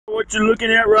What you're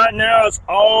looking at right now is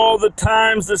all the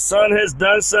times the sun has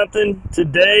done something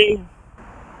today.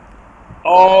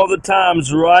 All the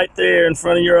times right there in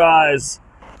front of your eyes.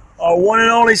 Our one and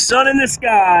only sun in the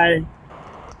sky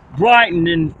brightened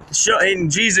and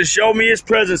Jesus showed me his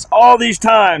presence all these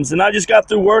times. And I just got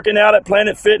through working out at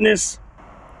Planet Fitness.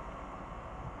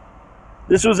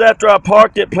 This was after I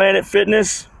parked at Planet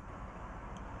Fitness.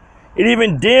 It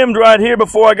even dimmed right here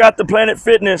before I got to Planet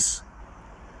Fitness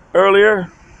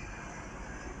earlier.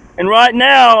 And right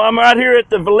now, I'm right here at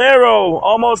the Valero,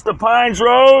 almost to Pines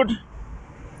Road,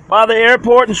 by the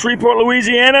airport in Shreveport,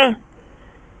 Louisiana.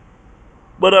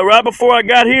 But right before I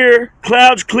got here,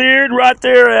 clouds cleared right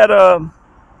there at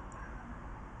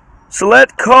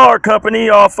Select Car Company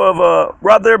off of,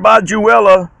 right there by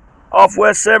Jewella, off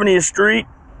West 70th Street.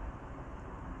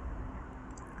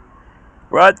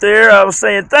 Right there, I was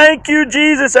saying, thank you,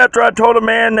 Jesus, after I told a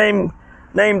man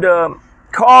named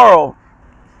Carl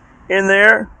in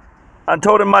there. I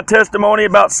told him my testimony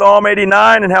about Psalm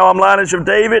 89 and how I'm lineage of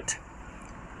David.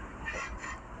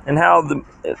 And how the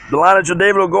lineage of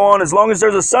David will go on as long as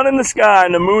there's a sun in the sky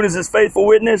and the moon is his faithful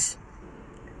witness.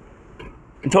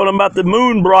 And told him about the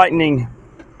moon brightening.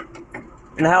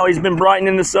 And how he's been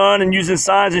brightening the sun and using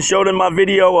signs, and showed him my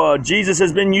video, Jesus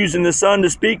has been using the sun to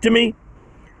speak to me.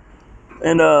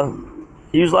 And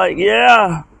he was like,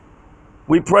 yeah,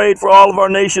 we prayed for all of our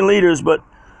nation leaders, but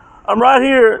I'm right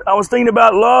here. I was thinking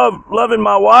about loving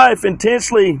my wife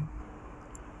intensely.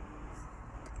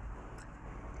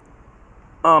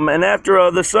 And after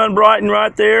the sun brightened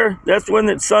right there, that's when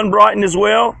the sun brightened as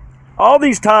well. All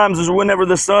these times is whenever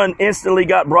the sun instantly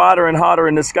got brighter and hotter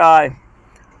in the sky.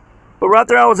 But right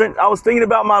there, I was thinking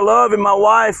about my love and my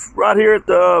wife right here at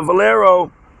the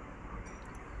Valero.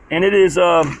 And it is...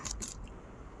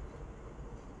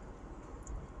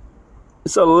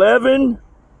 It's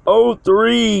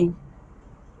 11:03,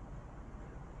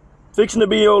 fixing to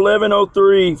be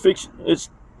 11:03. It's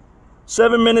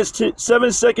 7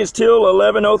 seconds till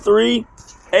 11:03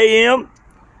 a.m.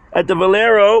 at the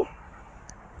Valero,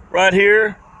 right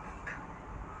here.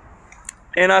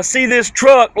 And I see this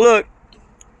truck. Look,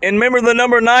 and remember the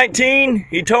number 19?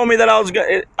 He told me that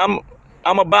I'm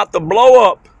about to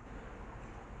blow up.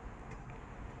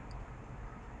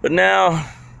 But now,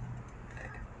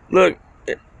 look.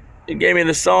 It gave me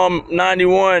the Psalm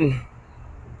 91,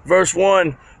 verse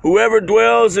 1. Whoever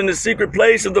dwells in the secret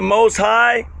place of the Most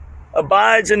High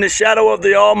abides in the shadow of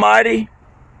the Almighty.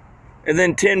 And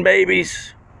then 10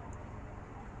 babies.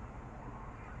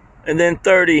 And then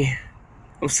 30.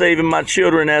 I'm saving my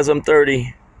children as I'm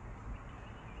 30.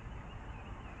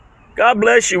 God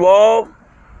bless you all.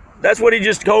 That's what he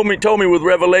just told me with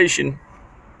revelation.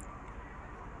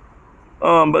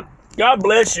 But God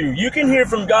bless you. You can hear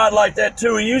from God like that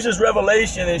too. He uses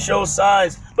revelation and shows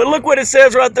signs. But look what it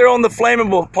says right there on the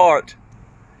flammable part.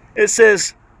 It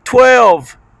says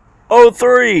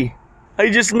 12:03. He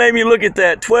just made me look at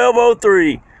that.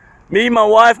 12:03. Me, my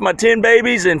wife, my 10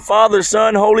 babies, and Father,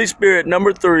 Son, Holy Spirit,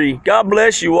 number 3. God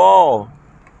bless you all.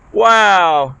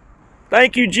 Wow.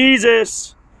 Thank you,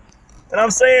 Jesus. And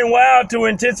I'm saying wow to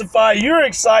intensify your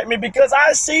excitement because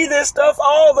I see this stuff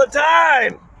all the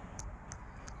time.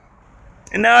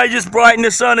 And now I just brightened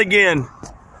the sun again.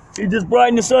 He just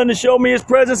brightened the sun to show me his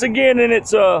presence again. And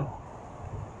it's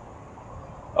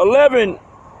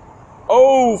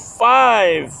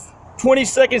 11:05. 20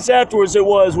 seconds afterwards it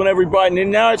was whenever he brightened. And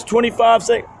now it's 25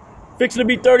 seconds. Fixing to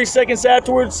be 30 seconds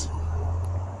afterwards.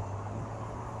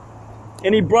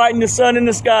 And he brightened the sun in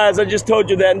the sky, as I just told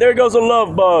you that. And there goes a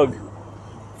love bug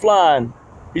flying.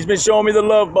 He's been showing me the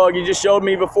love bug. He just showed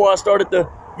me before I started the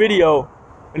video.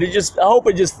 And I hope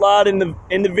it just flied in the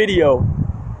video.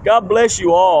 God bless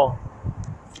you all.